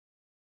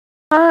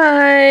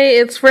Hi,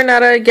 it's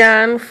Renetta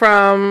again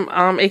from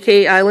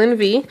aka Island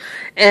V,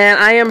 and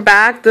I am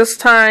back, this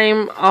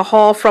time a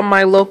haul from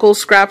my local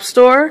scrap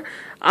store.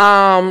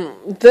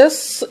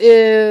 This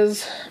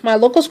is my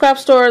local scrap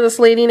store. This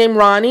lady named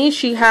Ronnie,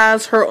 she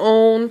has her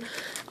own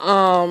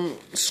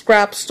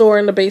scrap store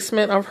in the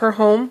basement of her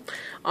home,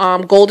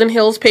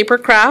 Goldenshill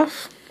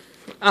Papercrafts.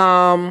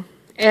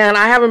 And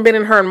I haven't been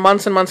in her in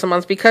months and months and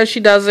months because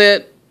she does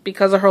it,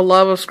 because of her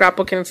love of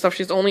scrapbooking and stuff.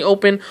 She's only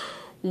open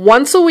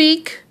once a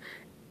week,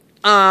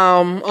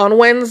 on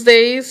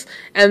Wednesdays,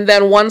 and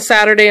then one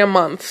Saturday a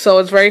month. So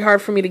it's very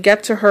hard for me to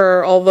get to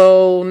her,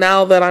 although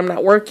now that I'm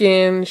not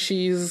working,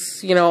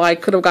 she's, you know, I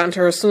could have gotten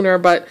to her sooner,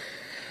 but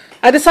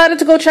I decided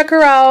to go check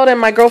her out, and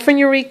my girlfriend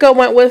Eureka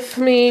went with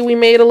me. We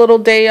made a little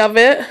day of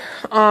it.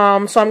 So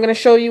I'm going to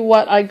show you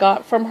what I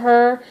got from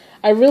her.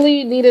 I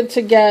really needed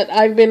to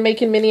I've been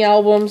making mini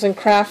albums and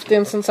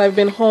crafting since I've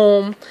been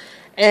home,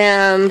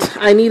 and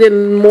I needed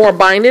more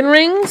binding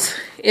rings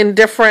in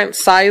different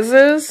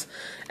sizes.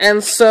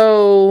 And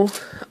so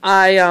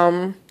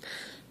that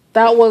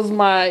was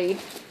my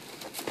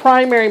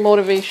primary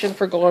motivation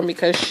for going,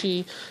 because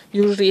she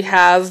usually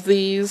has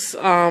these.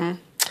 And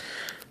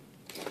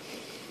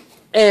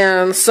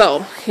so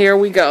here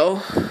we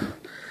go.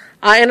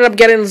 I ended up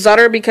getting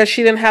Zutter because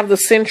she didn't have the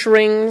cinch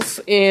rings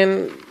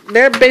in.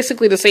 They're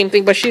basically the same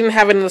thing, but she didn't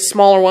have it in the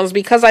smaller ones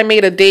because I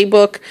made a day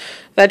book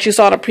that you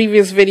saw in a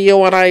previous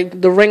video,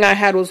 and the ring I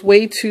had was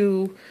way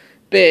too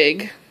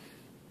big.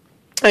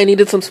 I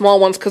needed some small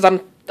ones because I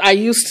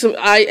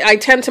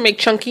tend to make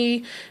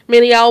chunky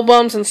mini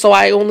albums, and so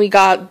I only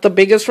got the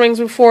biggest rings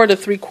before, the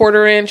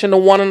 3/4 inch and the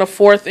 1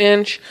 1/4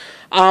 inch.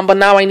 But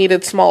now I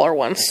needed smaller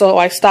ones, so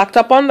I stocked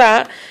up on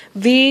that.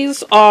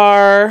 These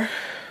are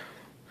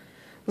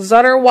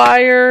Zutter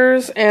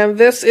wires, and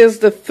this is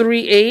the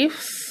 3/8.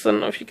 I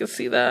don't know if you can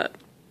see that.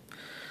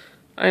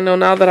 I know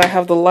now that I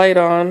have the light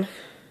on.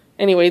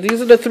 Anyway,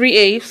 these are the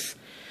 3/8,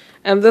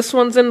 and this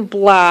one's in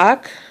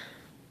black.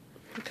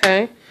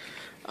 Okay.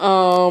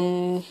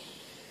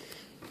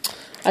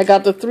 I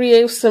got the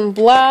 3/8 in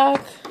black.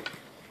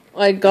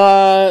 I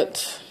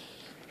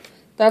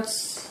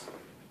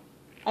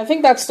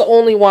think that's the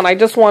only one. I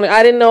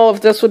didn't know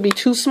if this would be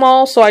too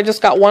small, so I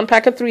just got one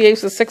pack of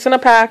 3/8, 6 in a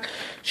pack.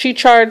 She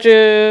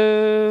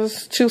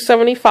charges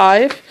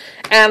 $2.75,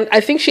 and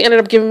I think she ended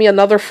up giving me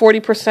another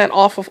 40%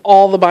 off of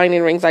all the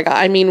binding rings I got.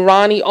 I mean,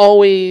 Ronnie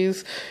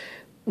always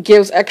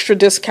gives extra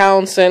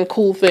discounts and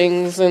cool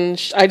things,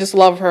 and I just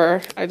love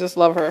her. I just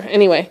love her.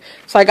 Anyway,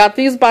 so I got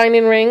these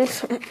binding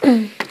rings.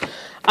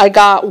 I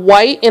got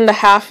white in the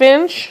 1/2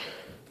 inch.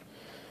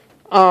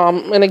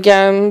 And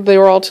again, they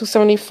were all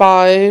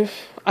 $2.75.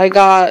 I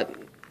got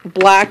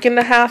black in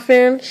the 1/2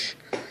 inch,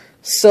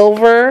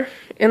 silver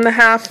in the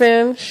 1/2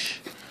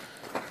 inch.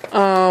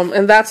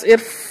 And that's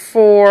it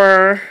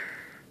for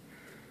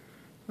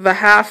the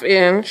 1/2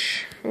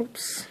 inch.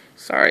 Oops.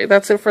 Sorry,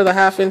 that's it for the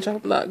 1/2 inch.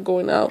 I'm not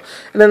going out.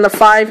 And then the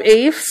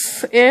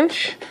 5/8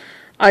 inch,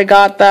 I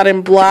got that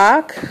in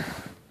black.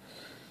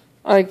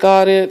 I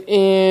got it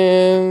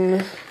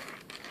in,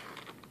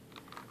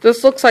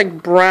 this looks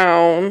like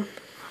brown.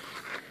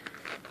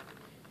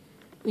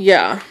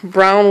 Yeah,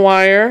 brown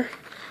wire,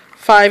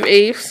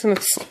 5/8, and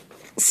it's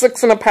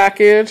 6 in a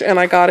package, and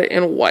I got it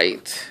in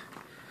white.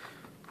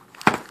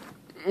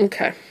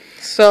 Okay,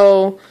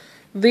 so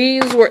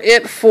these were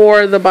it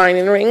for the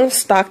binding rings.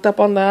 Stocked up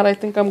on that. I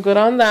think I'm good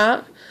on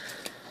that.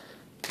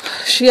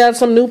 She had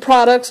some new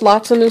products,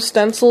 lots of new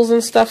stencils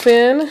and stuff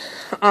in.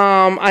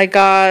 I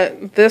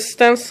got this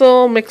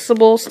stencil,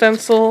 mixable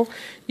stencil.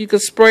 You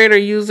could spray it or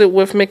use it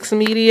with mixed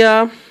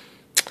media.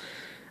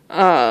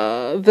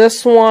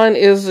 This one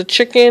is a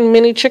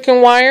mini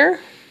chicken wire.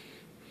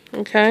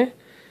 Okay.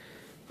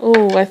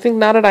 Oh, I think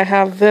now that I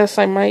have this,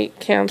 I might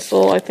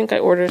cancel. I think I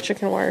ordered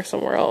chicken wire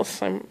somewhere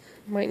else. I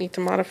might need to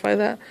modify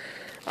that.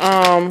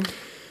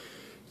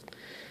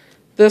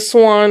 This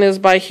one is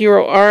by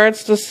Hero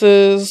Arts. This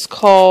is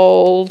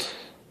called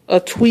a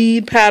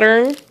tweed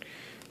pattern,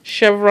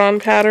 chevron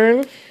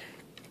pattern.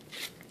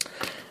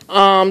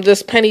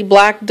 This penny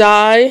black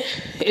die,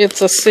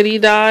 it's a city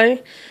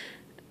die.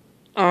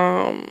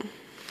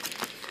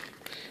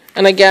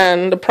 And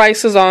again, the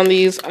prices on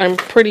these, I'm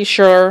pretty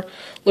sure,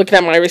 looking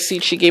at my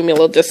receipt, she gave me a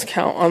little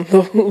discount on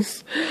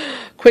those.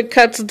 Quick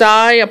Cuts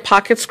die, a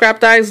pocket scrap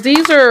dies.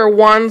 These are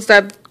ones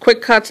that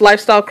Quick Cuts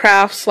Lifestyle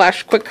Crafts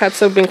 / Quick Cuts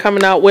have been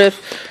coming out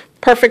with.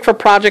 Perfect for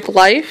project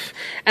life.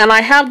 And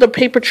I have the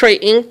paper tray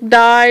ink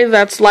die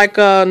that's like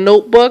a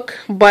notebook,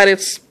 but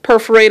it's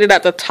perforated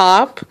at the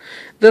top.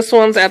 This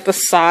one's at the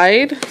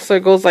side, so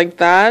it goes like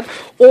that.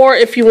 Or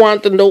if you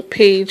want the note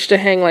page to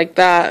hang like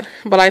that.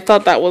 But I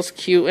thought that was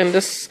cute. And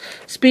this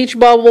speech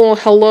bubble,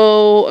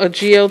 hello, a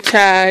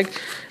geotag.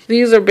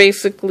 These are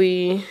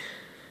basically,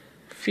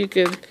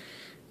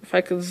 if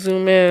I could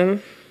zoom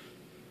in,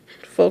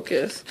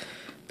 focus.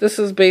 This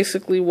is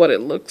basically what it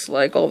looks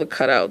like, all the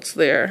cutouts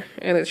there.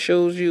 And it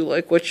shows you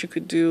like what you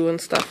could do and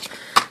stuff.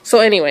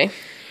 So anyway,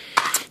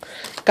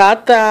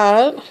 got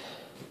that.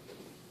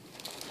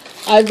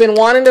 I've been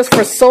wanting this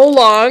for so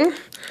long.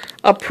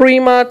 A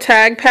Prima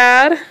tag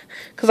pad.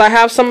 because I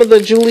have some of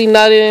the Julie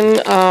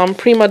Nutten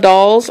Prima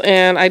dolls,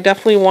 and I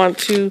definitely want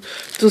to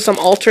do some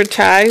altered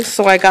tags.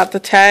 So I got the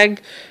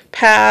tag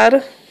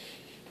pad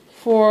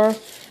for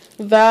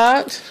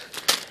that.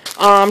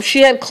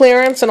 She had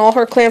clearance, and all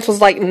her clearance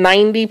was like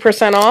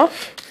 90%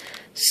 off.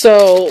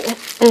 So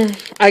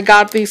I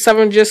got the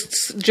 7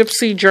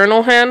 Gypsy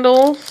journal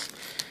handles.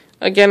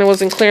 Again, it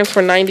was in clearance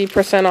for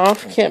 90%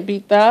 off. Can't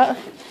beat that.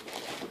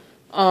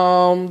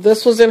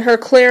 This was in her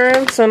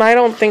clearance, and I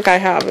don't think I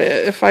have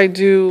it. If I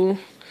do,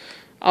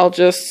 I'll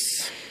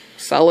just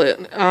sell it.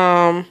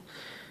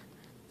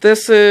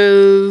 This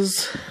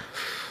is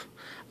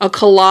a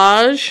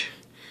collage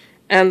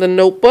and the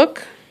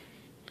notebook.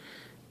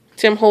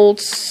 Tim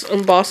Holtz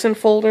embossing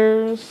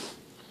folders.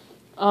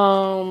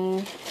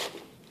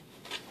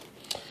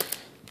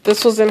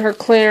 This was in her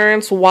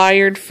clearance,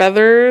 Wired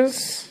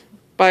Feathers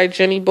by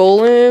Jenny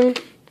Bolin.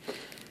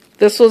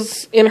 This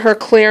was in her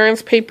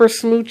clearance, Paper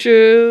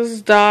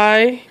Smooches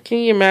die. Can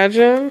you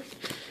imagine?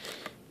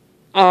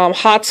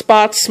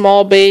 Hotspot,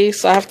 small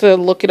base. I have to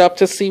look it up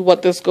to see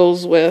what this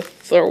goes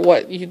with or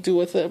what you do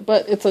with it.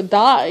 But it's a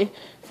die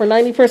for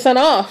 90%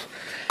 off.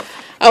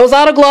 I was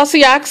out of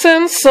glossy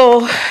accents,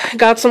 so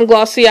got some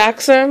glossy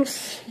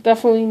accents.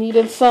 Definitely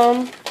needed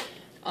some.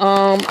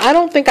 I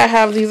don't think I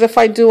have these. If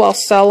I do, I'll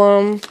sell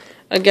them.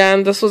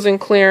 Again, this was in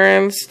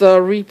clearance. The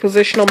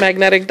repositional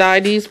magnetic die.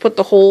 These put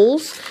the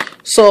holes.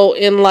 So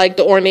in like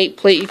the ornate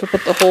plate, you could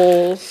put the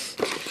holes.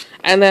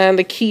 And then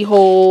the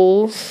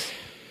keyholes.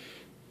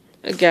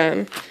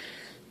 Again.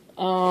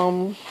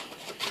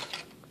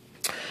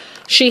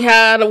 She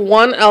had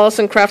one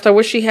Ellison Craft. I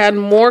wish she had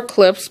more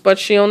clips, but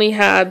she only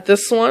had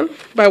this one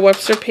by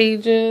Webster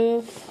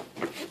Pages.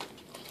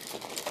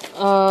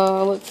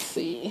 Let's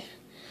see.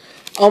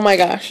 Oh my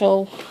gosh,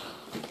 I'll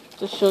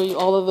just show you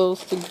all of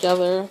those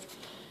together.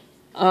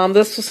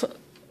 This was,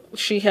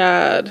 she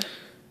had,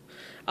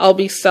 I'll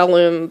be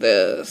selling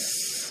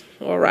this,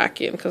 or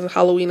racking, because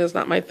Halloween is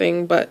not my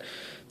thing, but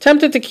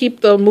tempted to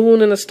keep the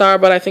moon and the star,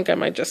 but I think I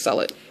might just sell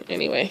it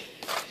anyway.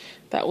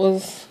 That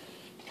was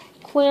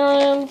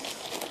clearance.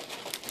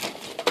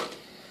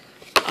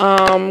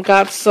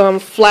 Got some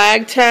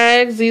flag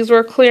tags. These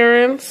were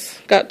clearance.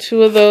 Got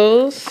 2 of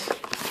those.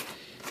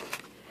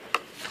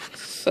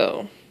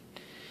 So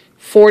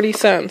 40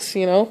 cents,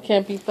 you know,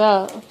 can't beat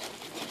that.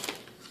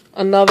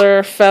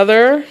 Another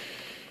feather,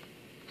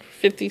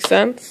 50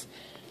 cents.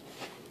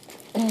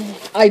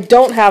 I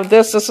don't have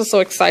this. This is so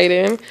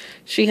exciting.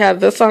 She had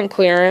this on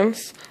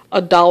clearance,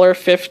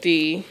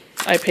 $1.50.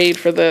 I paid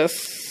for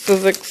this.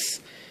 Sizzix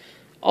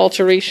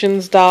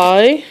Alterations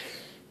die.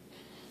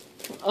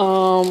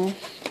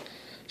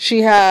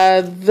 She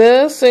had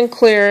this in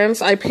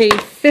clearance. I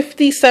paid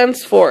 50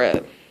 cents for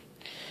it.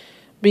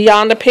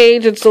 Beyond the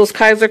page, it's those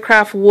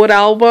Kaisercraft wood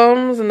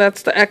albums, and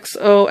that's the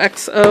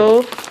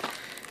XOXO.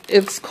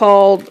 It's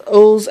called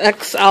O's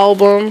X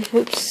album.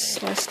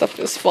 Oops, my stuff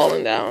is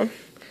falling down.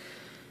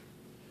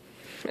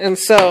 And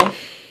so,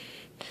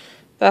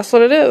 that's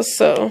what it is.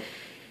 So,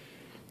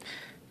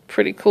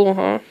 pretty cool,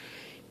 huh?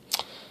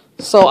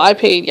 So, I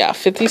paid, yeah,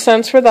 50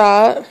 cents for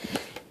that.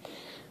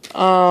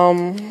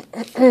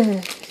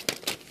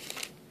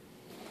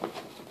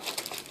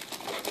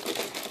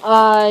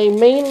 I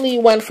mainly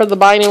went for the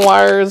binding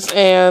wires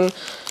and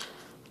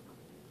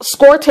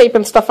score tape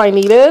and stuff I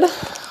needed,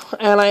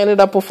 and I ended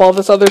up with all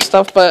this other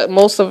stuff, but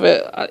most of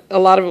it, a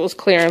lot of it was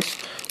clearance.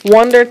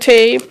 Wonder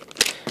tape,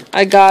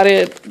 I got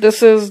it.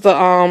 This is the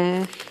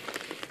I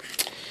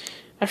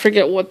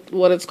forget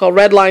what it's called,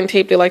 red line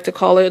tape they like to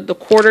call it, the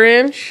 1/4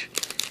 inch.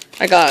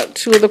 I got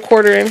 2 of the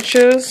 1/4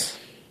 inches.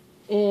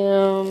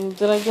 And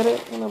did I get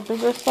it in a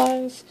bigger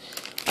size?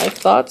 I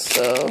thought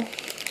so.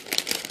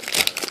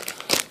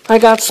 I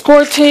got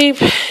score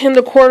tape in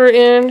the 1/4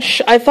 inch.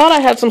 I thought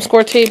I had some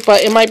score tape,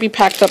 but it might be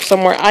packed up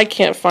somewhere. I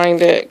can't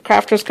find it.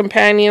 Crafter's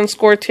Companion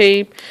score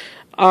tape.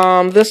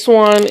 This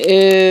one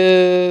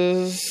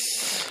is,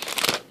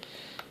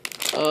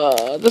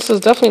 this is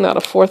definitely not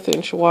a 1/4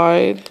 inch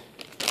wide.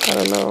 I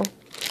don't know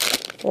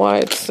why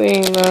it's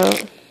saying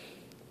that.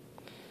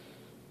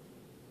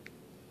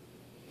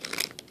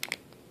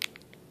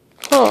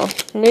 Huh,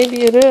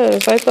 maybe it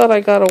is. I thought I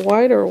got a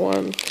wider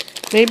one.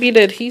 Maybe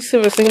the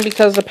adhesive is saying,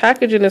 because the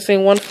packaging is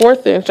saying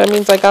 1/4 inch. That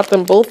means I got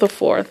them both a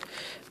 1/4.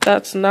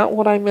 That's not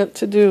what I meant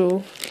to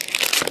do.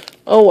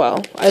 Oh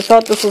well. I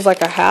thought this was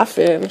like a 1/2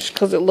 inch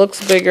because it looks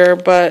bigger,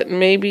 but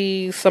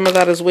maybe some of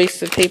that is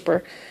wasted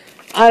paper.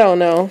 I don't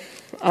know.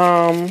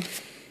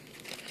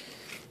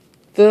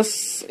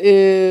 This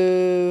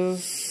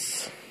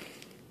is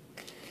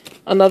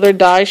another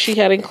die she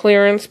had in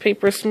clearance.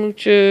 Paper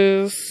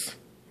Smooches,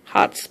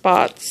 Hot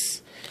Spots.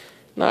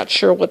 Not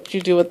sure what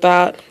you do with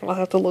that. I'll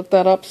have to look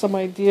that up, some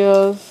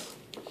ideas.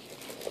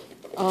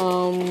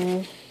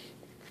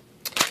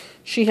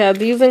 She had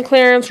these in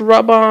clearance,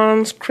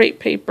 rub-ons, crepe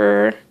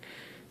paper.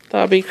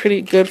 That'll be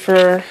pretty good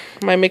for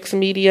my mixed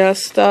media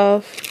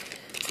stuff.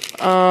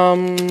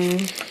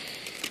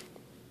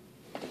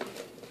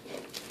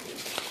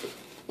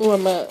 Ooh,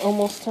 I'm at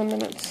almost 10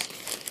 minutes.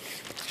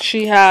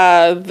 She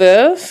had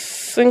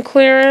this in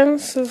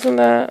clearance, isn't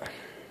that?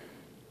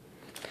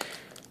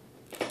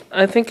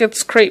 I think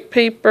it's crepe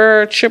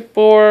paper,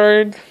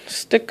 chipboard,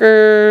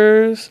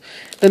 stickers,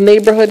 the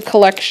neighborhood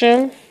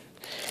collection.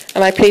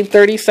 And I paid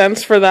 30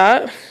 cents for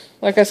that.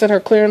 Like I said, her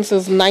clearance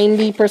is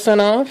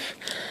 90% off.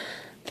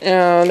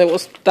 And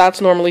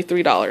that's normally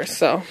 $3.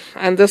 So,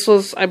 and this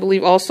was, I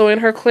believe, also in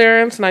her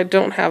clearance, and I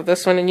don't have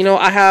this one. And you know,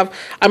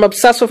 I'm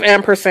obsessed with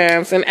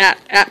ampersands and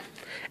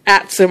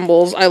at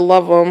symbols. I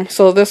love them.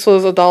 So this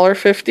was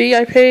 $1.50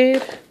 I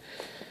paid.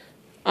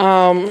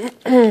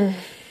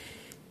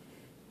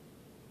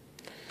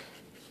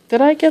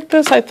 Did I get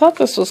this? I thought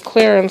this was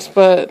clearance,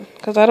 but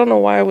because I don't know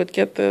why I would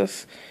get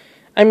this.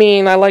 I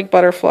mean, I like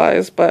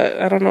butterflies, but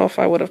I don't know if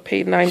I would have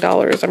paid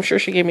 $9. I'm sure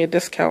she gave me a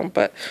discount,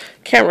 but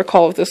can't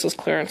recall if this was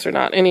clearance or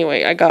not.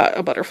 Anyway, I got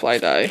a butterfly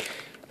die.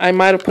 I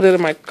might have put it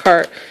in my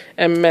cart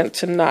and meant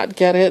to not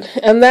get it.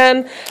 And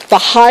then the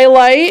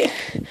highlight,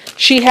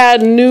 she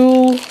had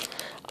new,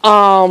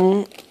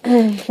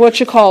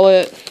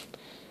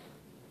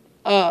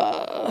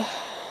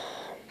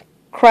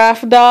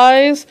 craft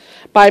dies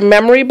by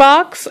Memory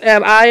Box,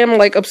 and I am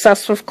like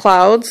obsessed with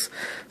clouds.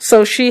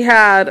 So she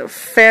had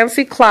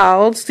fancy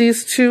clouds,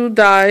 these two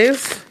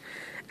dies,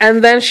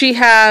 and then she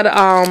had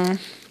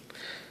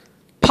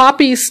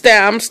poppy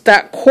stamps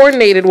that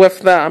coordinated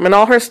with them, and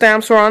all her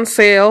stamps were on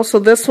sale. So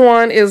this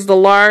one is the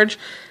large.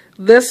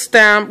 This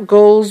stamp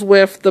goes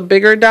with the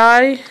bigger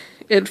die.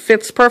 It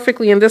fits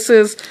perfectly, and this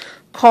is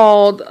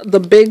called the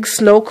Big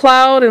Snow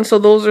Cloud, and so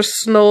those are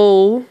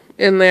snow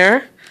in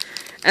there.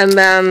 And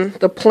then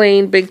the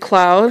plain big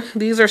cloud.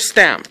 These are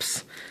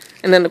stamps.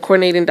 And then the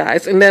coordinating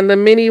dies. And then the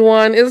mini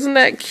one, isn't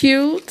that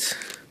cute?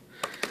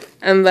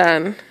 And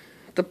then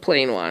the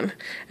plain one.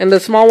 And the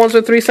small ones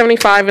were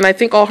 $3.75, and I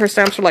think all her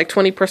stamps were like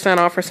 20%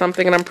 off or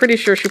something. And I'm pretty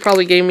sure she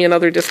probably gave me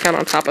another discount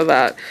on top of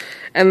that.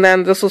 And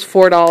then this was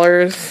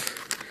 $4.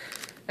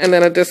 And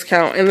then a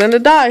discount. And then the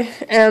die.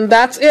 And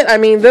that's it. I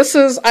mean,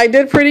 I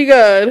did pretty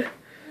good.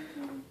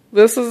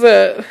 This is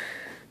it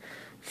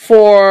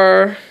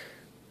for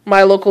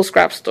my local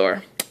scrap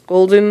store,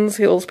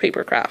 Goldenshill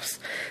Papercrafts.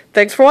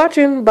 Thanks for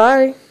watching.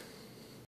 Bye.